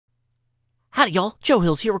Howdy, y'all. Joe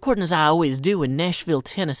Hills here, recording as I always do in Nashville,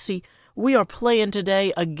 Tennessee. We are playing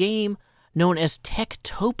today a game known as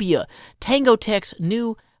Tektopia, Tango Tech's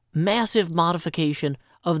new massive modification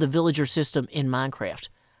of the villager system in Minecraft.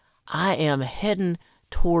 I am heading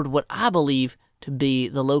toward what I believe to be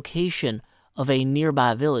the location of a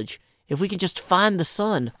nearby village. If we can just find the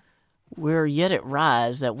sun where yet it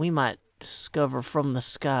rise, that we might discover from the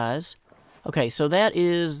skies. Okay, so that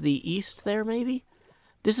is the east there, maybe?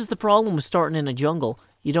 This is the problem with starting in a jungle.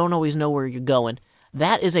 You don't always know where you're going.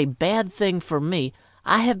 That is a bad thing for me.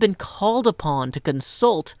 I have been called upon to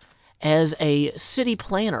consult as a city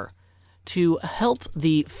planner to help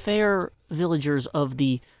the fair villagers of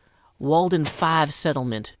the Walden Five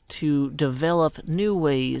settlement to develop new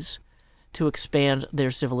ways to expand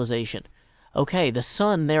their civilization. Okay, the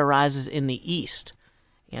sun there rises in the east,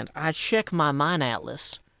 and I check my mine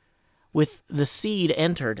atlas with the seed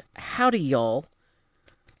entered. Howdy, y'all.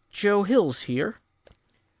 Joe Hills here.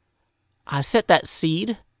 I set that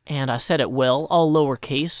seed, and I set it well, all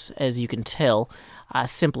lowercase, as you can tell. I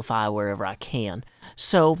simplify wherever I can.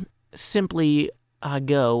 So, simply I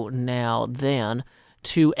go now then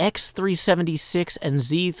to X376 and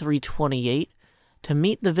Z328 to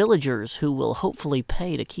meet the villagers who will hopefully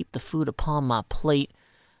pay to keep the food upon my plate.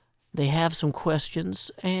 They have some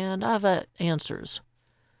questions, and I've answers.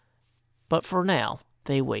 But for now,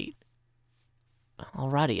 they wait.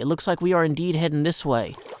 Alrighty, it looks like we are indeed heading this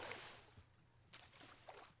way.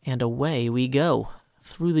 And away we go,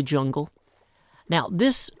 through the jungle. Now,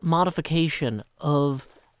 this modification of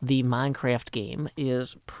the Minecraft game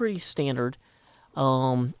is pretty standard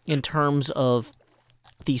in terms of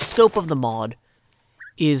the scope of the mod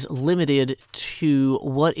is limited to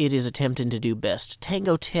what it is attempting to do best.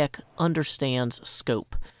 Tango Tech understands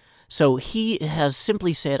scope. So he has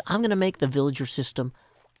simply said, I'm going to make the villager system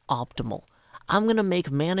optimal. I'm going to make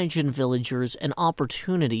managing villagers an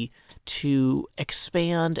opportunity to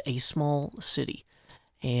expand a small city.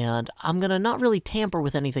 And I'm going to not really tamper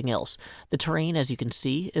with anything else. The terrain, as you can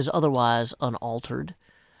see, is otherwise unaltered.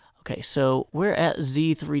 Okay, so we're at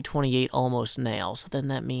Z328 almost now, so then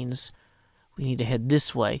that means we need to head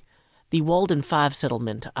this way. The Walden Five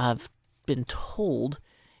settlement, I've been told,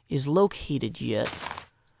 is located yet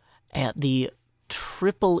at the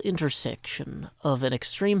triple intersection of an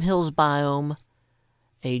extreme hills biome,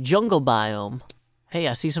 a jungle biome. Hey,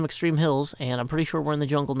 I see some extreme hills, and I'm pretty sure we're in the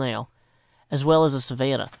jungle now, as well as a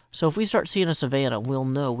savannah. So if we start seeing a savannah, we'll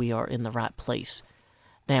know we are in the right place.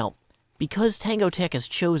 Now, because Tango Tech has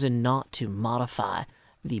chosen not to modify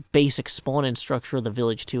the basic spawning structure of the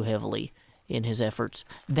village too heavily in his efforts,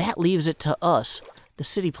 that leaves it to us, the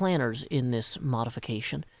city planners in this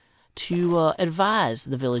modification, to advise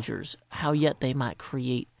the villagers how yet they might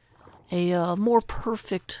create a more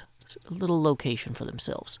perfect little location for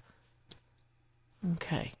themselves.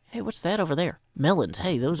 Okay. Hey, what's that over there? Melons.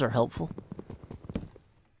 Hey, those are helpful.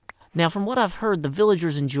 Now, from what I've heard, the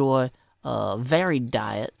villagers enjoy a varied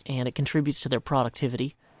diet, and it contributes to their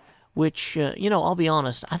productivity, which, I'll be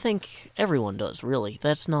honest, I think everyone does, really.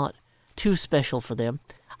 That's not too special for them.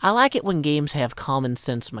 I like it when games have common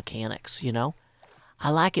sense mechanics, I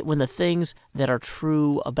like it when the things that are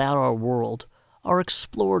true about our world are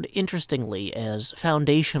explored interestingly as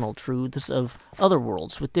foundational truths of other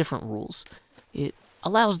worlds with different rules. It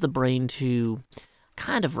allows the brain to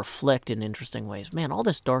kind of reflect in interesting ways. Man, all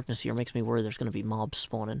this darkness here makes me worry there's going to be mobs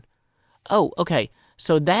spawning. Oh, okay,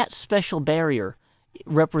 so that special barrier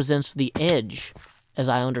represents the edge, as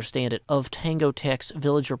I understand it, of Tango Tech's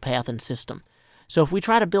villager path and system. So if we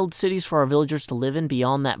try to build cities for our villagers to live in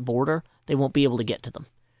beyond that border, they won't be able to get to them.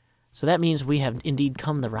 So that means we have indeed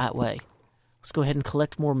come the right way. Let's go ahead and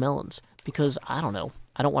collect more melons, because, I don't know,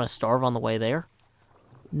 I don't want to starve on the way there.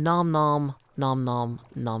 Nom nom, nom nom,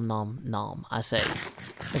 nom nom, nom, I say,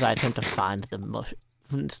 as I attempt to find the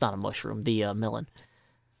it's not a mushroom, the melon.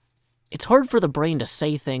 It's hard for the brain to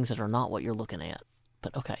say things that are not what you're looking at,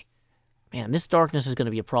 but okay. Man, this darkness is going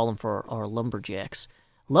to be a problem for our lumberjacks.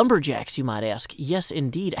 Lumberjacks, you might ask. Yes,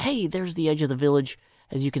 indeed. Hey, there's the edge of the village.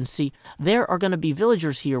 As you can see, there are going to be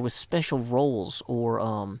villagers here with special roles, or,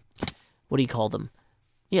 what do you call them?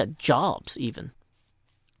 Yeah, jobs, even.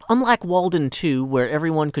 Unlike Walden 2, where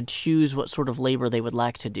everyone could choose what sort of labor they would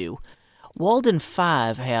like to do, Walden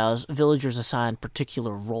 5 has villagers assigned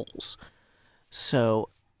particular roles. So,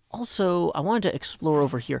 also, I wanted to explore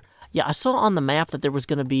over here. Yeah, I saw on the map that there was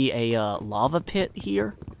going to be a lava pit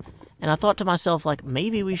here, and I thought to myself, like,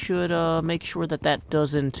 maybe we should make sure that that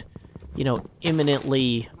doesn't,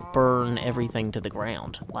 imminently burn everything to the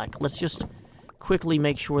ground. Like, let's just quickly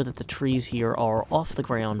make sure that the trees here are off the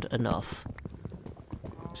ground enough.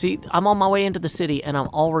 See, I'm on my way into the city, and I'm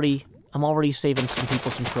already I'm already saving some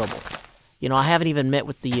people some trouble. You know, I haven't even met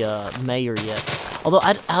with the mayor yet. Although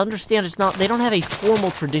I understand it's not, they don't have a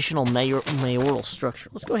formal traditional mayoral structure.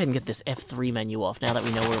 Let's go ahead and get this F3 menu off now that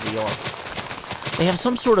we know where we are. They have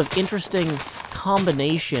some sort of interesting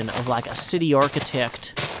combination of like a city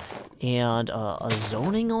architect and a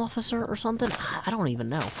zoning officer or something. I don't even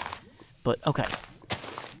know. But okay.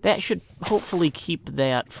 That should hopefully keep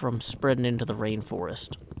that from spreading into the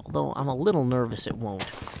rainforest. Although I'm a little nervous it won't.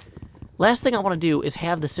 Last thing I want to do is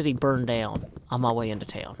have the city burn down on my way into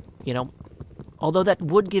town, you know? Although that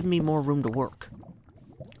would give me more room to work.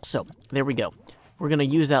 So, there we go. We're going to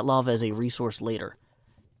use that lava as a resource later.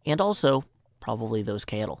 And also, probably those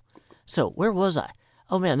cattle. So, where was I?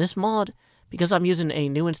 Oh man, this mod, because I'm using a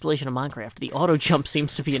new installation of Minecraft, the auto jump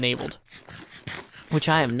seems to be enabled. Which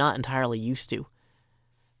I am not entirely used to.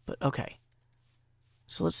 But, okay.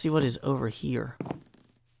 So, let's see what is over here.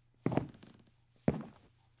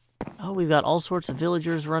 Oh, we've got all sorts of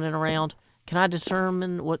villagers running around. Can I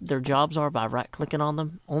determine what their jobs are by right-clicking on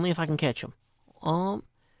them? Only if I can catch them.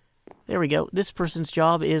 There we go. This person's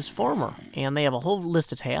job is farmer, and they have a whole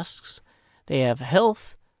list of tasks. They have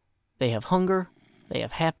health, they have hunger, they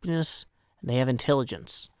have happiness, and they have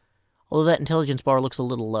intelligence. Although that intelligence bar looks a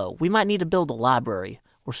little low. We might need to build a library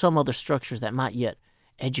or some other structures that might yet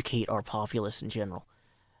educate our populace in general.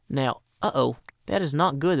 Now, that is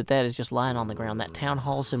not good that is just lying on the ground. That town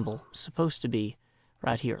hall symbol is supposed to be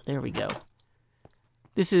right here. There we go.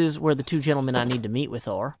 This is where the two gentlemen I need to meet with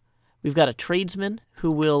are. We've got a tradesman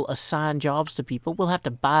who will assign jobs to people. We'll have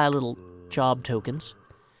to buy little job tokens.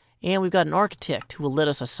 And we've got an architect who will let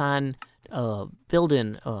us assign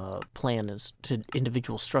build-in plans to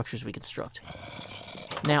individual structures we construct.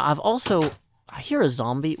 Now, I hear a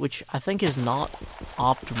zombie, which I think is not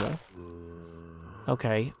optimal.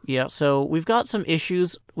 Okay, yeah, so we've got some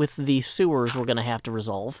issues with the sewers we're going to have to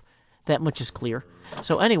resolve. That much is clear.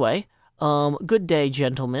 So anyway, good day,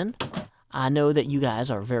 gentlemen. I know that you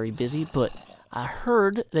guys are very busy, but I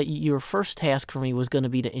heard that your first task for me was going to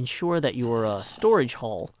be to ensure that your storage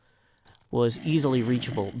hall was easily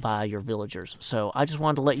reachable by your villagers. So I just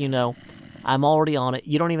wanted to let you know I'm already on it.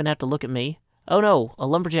 You don't even have to look at me. Oh no, a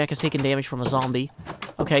lumberjack has taken damage from a zombie.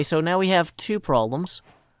 Okay, so now we have two problems.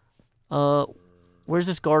 Where's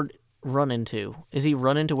this guard run into? Is he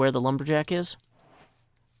run into where the lumberjack is?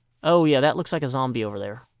 Oh yeah, that looks like a zombie over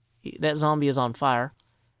there. That zombie is on fire.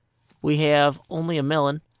 We have only a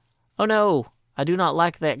melon. Oh no, I do not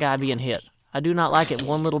like that guy being hit. I do not like it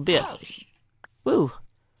one little bit. Woo.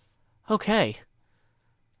 Okay.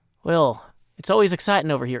 Well, it's always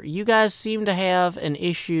exciting over here. You guys seem to have an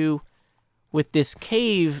issue with this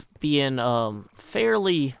cave being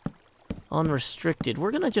fairly unrestricted.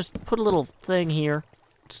 We're going to just put a little thing here,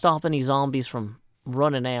 stop any zombies from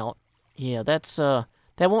running out. Yeah, that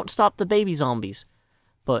won't stop the baby zombies,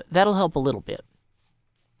 but that'll help a little bit.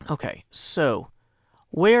 Okay, so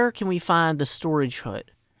where can we find the storage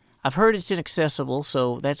hut? I've heard it's inaccessible,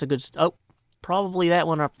 so that's a good... Oh, probably that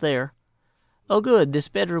one up there. Oh, good, this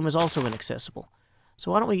bedroom is also inaccessible.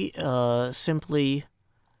 So why don't we simply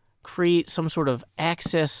create some sort of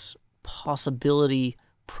access possibility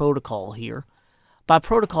protocol here. By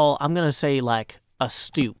protocol, I'm going to say like a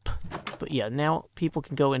stoop. But yeah, now people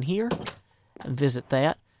can go in here and visit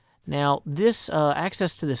that. Now, this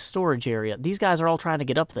access to this storage area, these guys are all trying to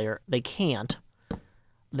get up there. They can't.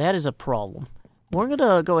 That is a problem. We're going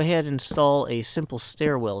to go ahead and install a simple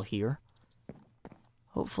stairwell here.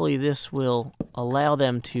 Hopefully this will allow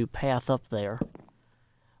them to path up there.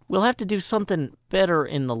 We'll have to do something better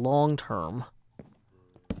in the long term.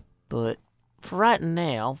 But for right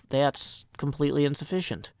now, that's completely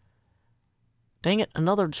insufficient. Dang it,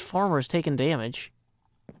 another farmer is taking damage.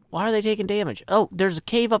 Why are they taking damage? Oh, there's a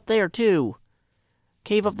cave up there, too.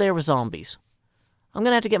 Cave up there with zombies. I'm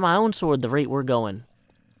going to have to get my own sword the rate we're going.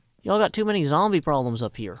 Y'all got too many zombie problems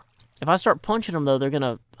up here. If I start punching them, though, they're going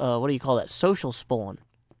to, what do you call that, social spawn.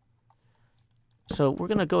 So we're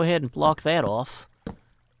going to go ahead and block that off.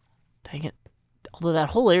 Dang it. Although that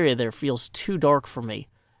whole area there feels too dark for me.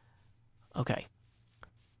 Okay.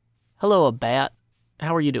 Hello, a bat.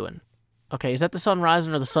 How are you doing? Okay, is that the sun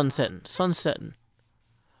rising or the sun setting? Sun setting.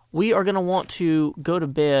 We are going to want to go to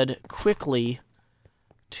bed quickly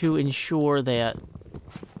to ensure that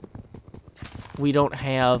we don't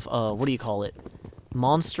have, what do you call it?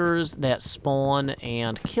 Monsters that spawn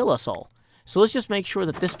and kill us all. So let's just make sure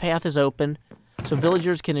that this path is open so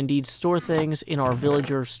villagers can indeed store things in our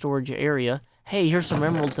villager storage area. Hey, here's some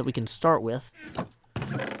emeralds that we can start with.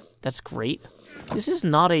 That's great. This is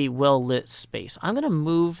not a well-lit space. I'm going to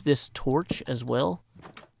move this torch as well,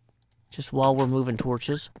 just while we're moving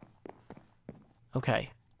torches. Okay.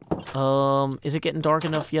 Is it getting dark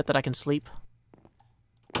enough yet that I can sleep?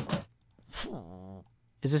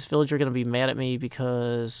 Is this villager going to be mad at me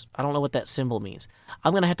because I don't know what that symbol means?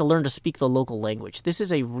 I'm going to have to learn to speak the local language. This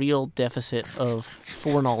is a real deficit of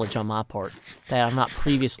foreknowledge on my part that I've not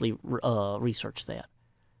previously researched that.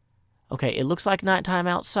 Okay, it looks like nighttime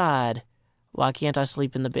outside. Why can't I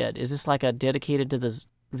sleep in the bed? Is this like a dedicated to the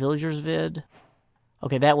villagers vid?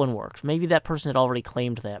 Okay, that one worked. Maybe that person had already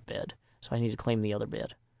claimed that bed, so I need to claim the other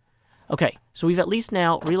bed. Okay, so we've at least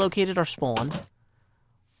now relocated our spawn.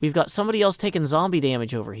 We've got somebody else taking zombie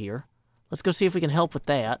damage over here. Let's go see if we can help with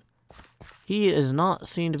that. He is not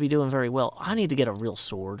seen to be doing very well. I need to get a real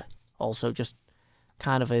sword. Also, just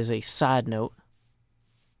kind of as a side note.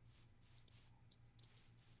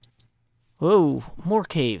 Whoa, more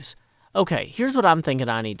caves. Okay, here's what I'm thinking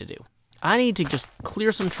I need to do. I need to just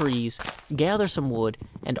clear some trees, gather some wood,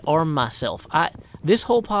 and arm myself. This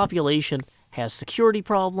whole population has security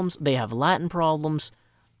problems. They have Latin problems.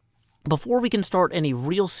 Before we can start any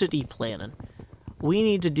real city planning, we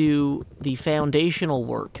need to do the foundational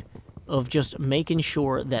work of just making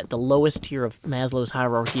sure that the lowest tier of Maslow's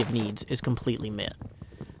hierarchy of needs is completely met.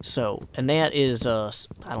 So, and that is, I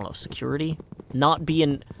don't know, security? Not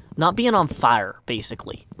being on fire,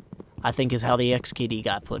 basically, I think is how the XKD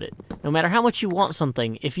guy put it. No matter how much you want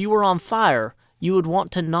something, if you were on fire, you would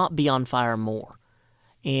want to not be on fire more.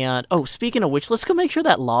 And, oh, speaking of which, let's go make sure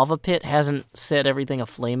that lava pit hasn't set everything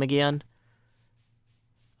aflame again.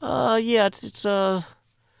 Yeah, it's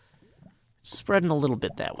spreading a little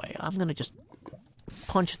bit that way. I'm gonna just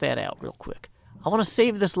punch that out real quick. I want to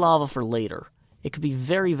save this lava for later. It could be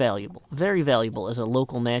very valuable as a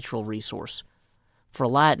local natural resource for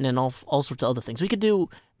lighting and all sorts of other things. We could do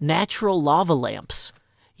natural lava lamps.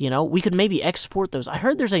 You know, we could maybe export those. I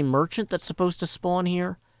heard there's a merchant that's supposed to spawn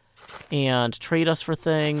here and trade us for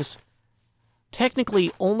things.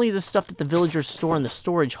 Technically, only the stuff that the villagers store in the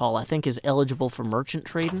storage hall, I think, is eligible for merchant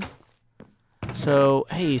trading. So,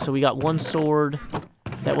 hey, so we got one sword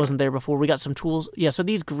that wasn't there before. We got some tools. Yeah, so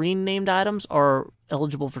these green named items are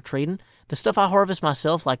eligible for trading. The stuff I harvest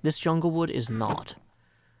myself, like this jungle wood, is not.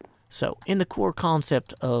 So, in the core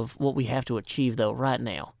concept of what we have to achieve, though, right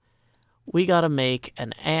now, we gotta make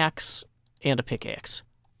an axe and a pickaxe.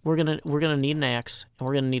 We're gonna need an axe, and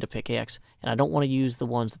we're gonna need a pickaxe, and I don't want to use the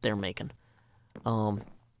ones that they're making.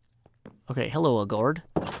 Okay, hello, a guard.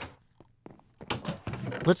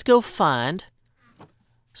 Let's go find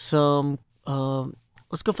some,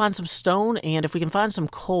 stone, and if we can find some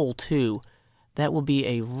coal, too, that will be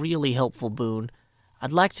a really helpful boon.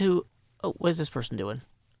 I'd like to... Oh, what is this person doing?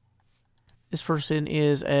 This person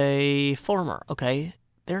is a farmer, okay.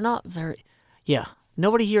 They're not very... Yeah,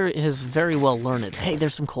 nobody here is very well learned. Hey,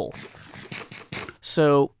 there's some coal.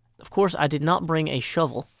 So, of course, I did not bring a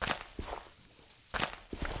shovel.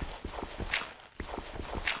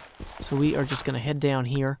 So we are just going to head down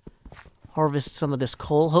here, harvest some of this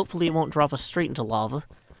coal. Hopefully it won't drop us straight into lava.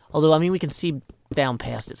 Although, I mean, we can see down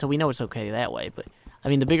past it, so we know it's okay that way. But, I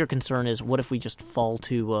mean, the bigger concern is what if we just fall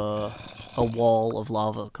to a wall of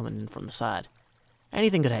lava coming in from the side?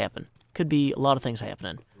 Anything could happen. Could be a lot of things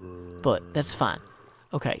happening. But that's fine.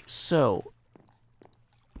 Okay, so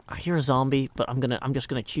I hear a zombie, but I'm just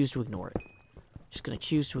gonna choose to ignore it. Just gonna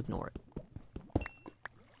choose to ignore it.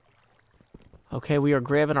 Okay, we are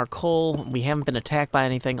grabbing our coal. We haven't been attacked by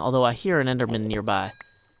anything, although I hear an Enderman nearby.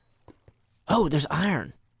 Oh, there's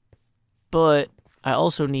iron. But I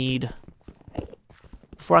also need...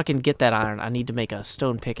 Before I can get that iron, I need to make a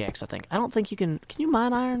stone pickaxe, I think. I don't think you can... Can you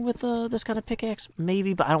mine iron with this kind of pickaxe?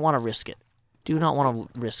 Maybe, but I don't want to risk it. Do not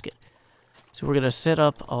want to risk it. So we're going to set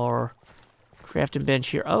up our crafting bench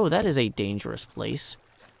here. Oh, that is a dangerous place.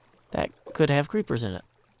 That could have creepers in it.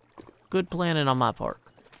 Good planning on my part.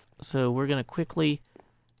 So we're going to quickly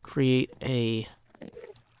create a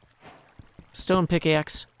stone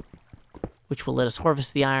pickaxe, which will let us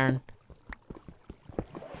harvest the iron.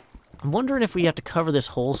 I'm wondering if we have to cover this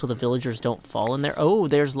hole so the villagers don't fall in there. Oh,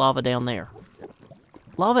 there's lava down there.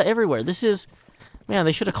 Lava everywhere. This is... Man,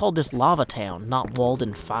 they should have called this Lava Town, not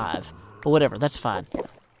Walden 5. But whatever, that's fine.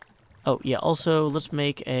 Oh, yeah, also, let's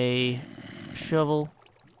make a shovel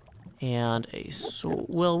and a sword.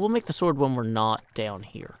 Well, we'll make the sword when we're not down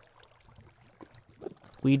here.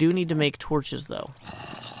 We do need to make torches, though.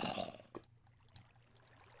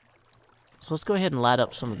 So let's go ahead and light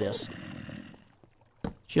up some of this.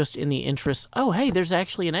 Just in the interest... Oh, hey, there's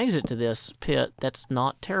actually an exit to this pit that's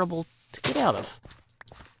not terrible to get out of.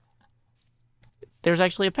 There's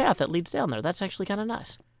actually a path that leads down there. That's actually kind of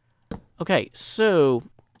nice. Okay, so...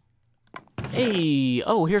 Hey!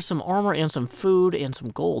 Oh, here's some armor and some food and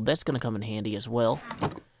some gold. That's going to come in handy as well.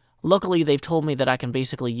 Luckily, they've told me that I can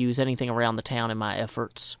basically use anything around the town in my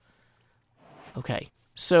efforts. Okay,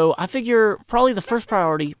 so I figure probably the first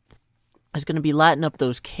priority is going to be lighting up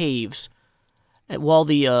those caves while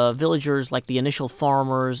the villagers, like the initial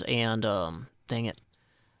farmers and,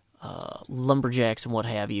 lumberjacks and what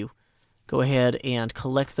have you, go ahead and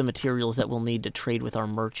collect the materials that we'll need to trade with our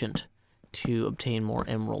merchant to obtain more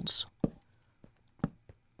emeralds.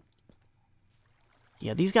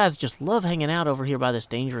 Yeah, these guys just love hanging out over here by this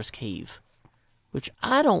dangerous cave, which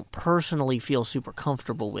I don't personally feel super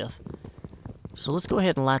comfortable with. So let's go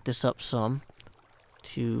ahead and light this up some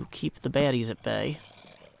to keep the baddies at bay.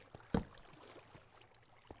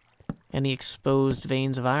 Any exposed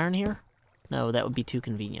veins of iron here? No, that would be too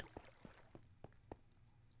convenient.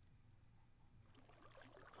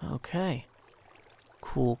 Okay.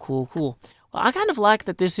 Cool, cool, cool. Well, I kind of like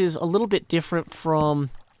that this is a little bit different from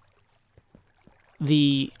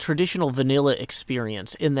the traditional vanilla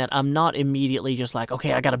experience in that I'm not immediately just like,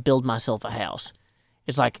 okay, I gotta build myself a house.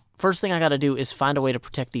 It's like, first thing I gotta do is find a way to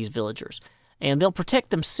protect these villagers. And they'll protect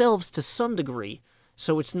themselves to some degree,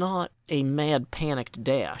 so it's not a mad panicked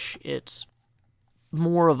dash. It's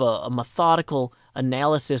more of a methodical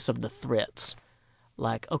analysis of the threats.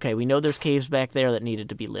 Like, okay, we know there's caves back there that needed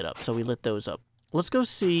to be lit up, so we lit those up. Let's go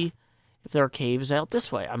see if there are caves out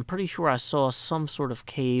this way. I'm pretty sure I saw some sort of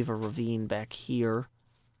cave or ravine back here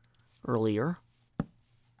earlier.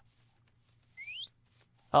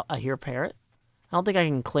 Oh, I hear a parrot. I don't think I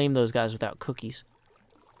can claim those guys without cookies.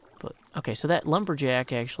 But, okay, so that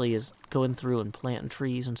lumberjack actually is going through and planting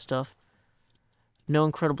trees and stuff. No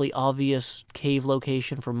incredibly obvious cave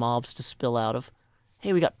location for mobs to spill out of.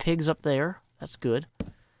 Hey, we got pigs up there. That's good. I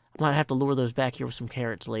might have to lure those back here with some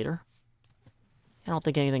carrots later. I don't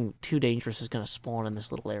think anything too dangerous is going to spawn in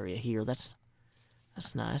this little area here. That's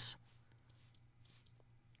nice.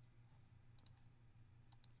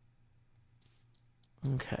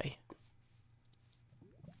 Okay.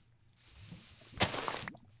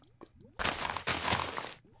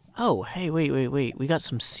 Oh, hey, wait. We got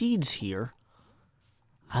some seeds here.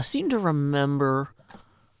 I seem to remember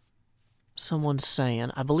someone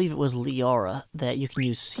saying, I believe it was Liara, that you can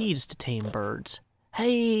use seeds to tame birds.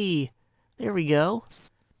 Hey! There we go.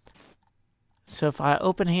 So if I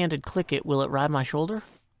open-handed click it, will it ride my shoulder?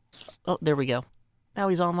 Oh, there we go. Now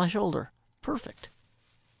he's on my shoulder. Perfect.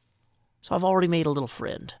 So I've already made a little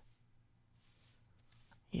friend.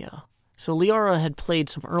 Yeah. So Liara had played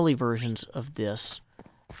some early versions of this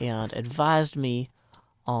and advised me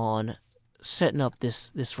on setting up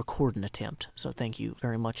this recording attempt. So thank you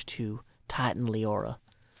very much to Titan Liara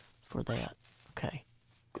for that. Okay.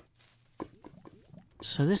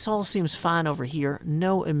 So this all seems fine over here.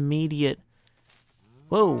 No immediate...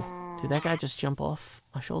 Whoa! Did that guy just jump off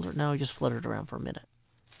my shoulder? No, he just fluttered around for a minute.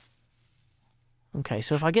 Okay,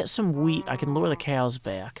 so if I get some wheat, I can lure the cows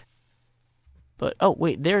back. But, oh,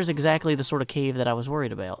 wait, there's exactly the sort of cave that I was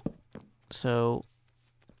worried about. So...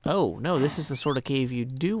 Oh, no, this is the sort of cave you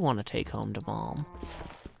do want to take home to Mom.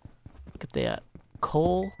 Look at that.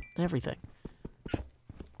 Coal and everything.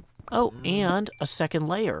 Oh, and a second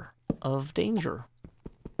layer of danger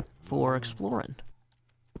for exploring.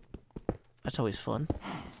 That's always fun.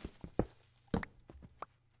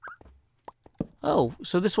 Oh,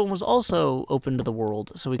 so this one was also open to the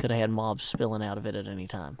world, so we could have had mobs spilling out of it at any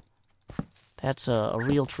time. That's a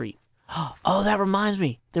real treat. Oh, that reminds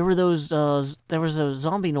me. There were those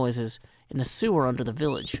zombie noises in the sewer under the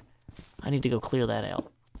village. I need to go clear that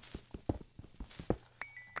out.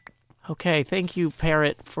 Okay, thank you,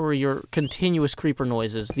 Parrot, for your continuous creeper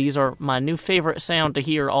noises. These are my new favorite sound to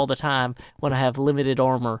hear all the time when I have limited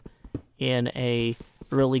armor in a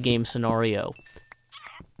early game scenario.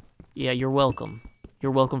 Yeah, you're welcome.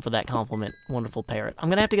 You're welcome for that compliment, wonderful Parrot. I'm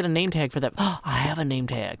going to have to get a name tag for that. I have a name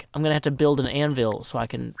tag. I'm going to have to build an anvil so I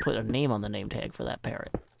can put a name on the name tag for that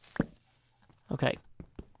parrot. Okay.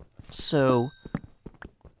 So,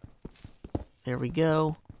 there we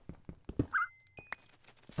go.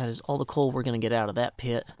 That is all the coal we're going to get out of that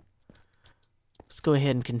pit. Let's go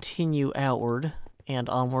ahead and continue outward and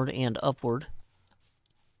onward and upward.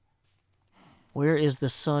 Where is the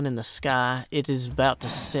sun in the sky? It is about to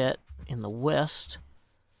set in the west.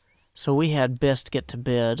 So we had best get to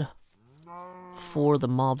bed before the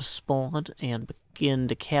mobs spawned and begin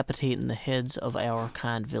decapitating the heads of our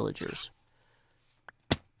kind villagers.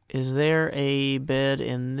 Is there a bed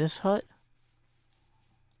in this hut?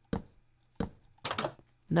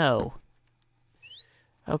 No.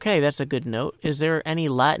 Okay, that's a good note. Is there any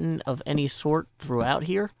lighting of any sort throughout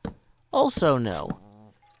here? Also no.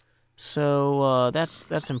 So,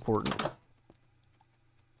 that's important.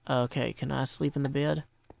 Okay, can I sleep in the bed?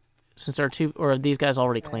 Since there are two, or these guys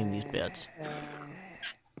already claimed these beds.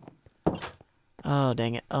 Oh,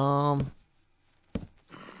 dang it. Well,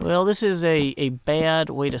 this is a bad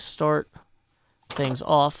way to start things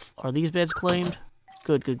off. Are these beds claimed?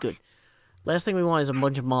 Good, good, good. Last thing we want is a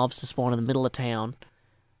bunch of mobs to spawn in the middle of town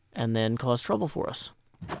and then cause trouble for us.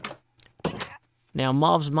 Now,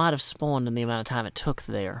 mobs might have spawned in the amount of time it took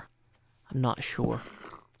there. I'm not sure.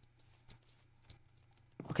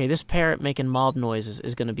 Okay, this parrot making mob noises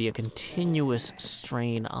is going to be a continuous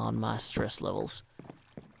strain on my stress levels.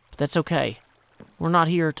 But that's okay. We're not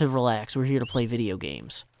here to relax. We're here to play video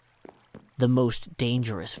games. The most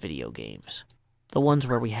dangerous video games. The ones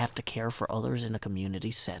where we have to care for others in a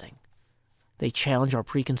community setting. They challenge our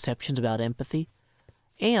preconceptions about empathy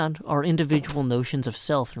and our individual notions of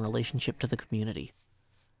self in relationship to the community.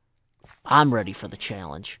 I'm ready for the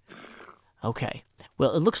challenge. Okay,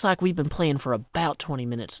 well, it looks like we've been playing for about 20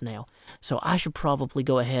 minutes now, so I should probably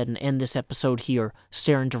go ahead and end this episode here,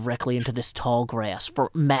 staring directly into this tall grass for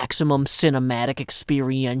maximum cinematic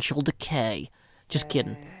experiential decay. Just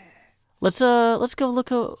kidding. Let's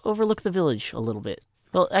go overlook the village a little bit.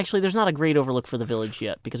 Well, actually, there's not a great overlook for the village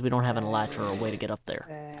yet, because we don't have an elytra or a way to get up there.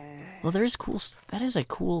 Well, there is cool... That is a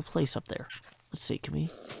cool place up there. Let's see, can we...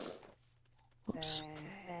 Whoops.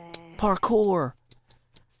 Parkour!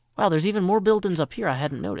 Wow, there's even more buildings up here I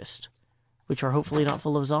hadn't noticed. Which are hopefully not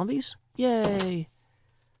full of zombies. Yay!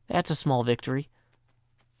 That's a small victory.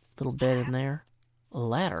 Little bed in there. A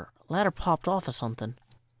ladder. A ladder popped off of something.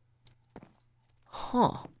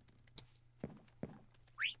 Huh.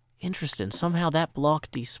 Interesting. Somehow that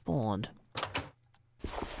block despawned.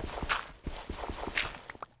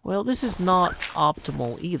 Well, this is not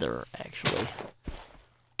optimal either, actually.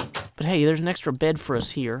 But hey, there's an extra bed for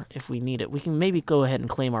us here if we need it. We can maybe go ahead and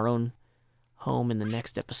claim our own home in the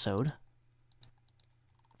next episode.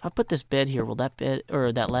 If I put this bed here, will that bed,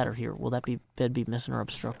 or that ladder here, will that bed be missing or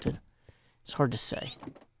obstructed? It's hard to say.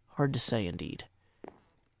 Hard to say indeed.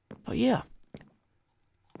 But yeah.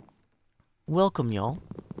 Welcome, y'all,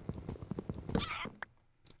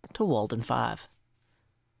 to Walden 5.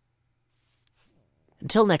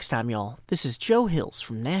 Until next time, y'all, this is Joe Hills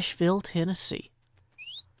from Nashville, Tennessee.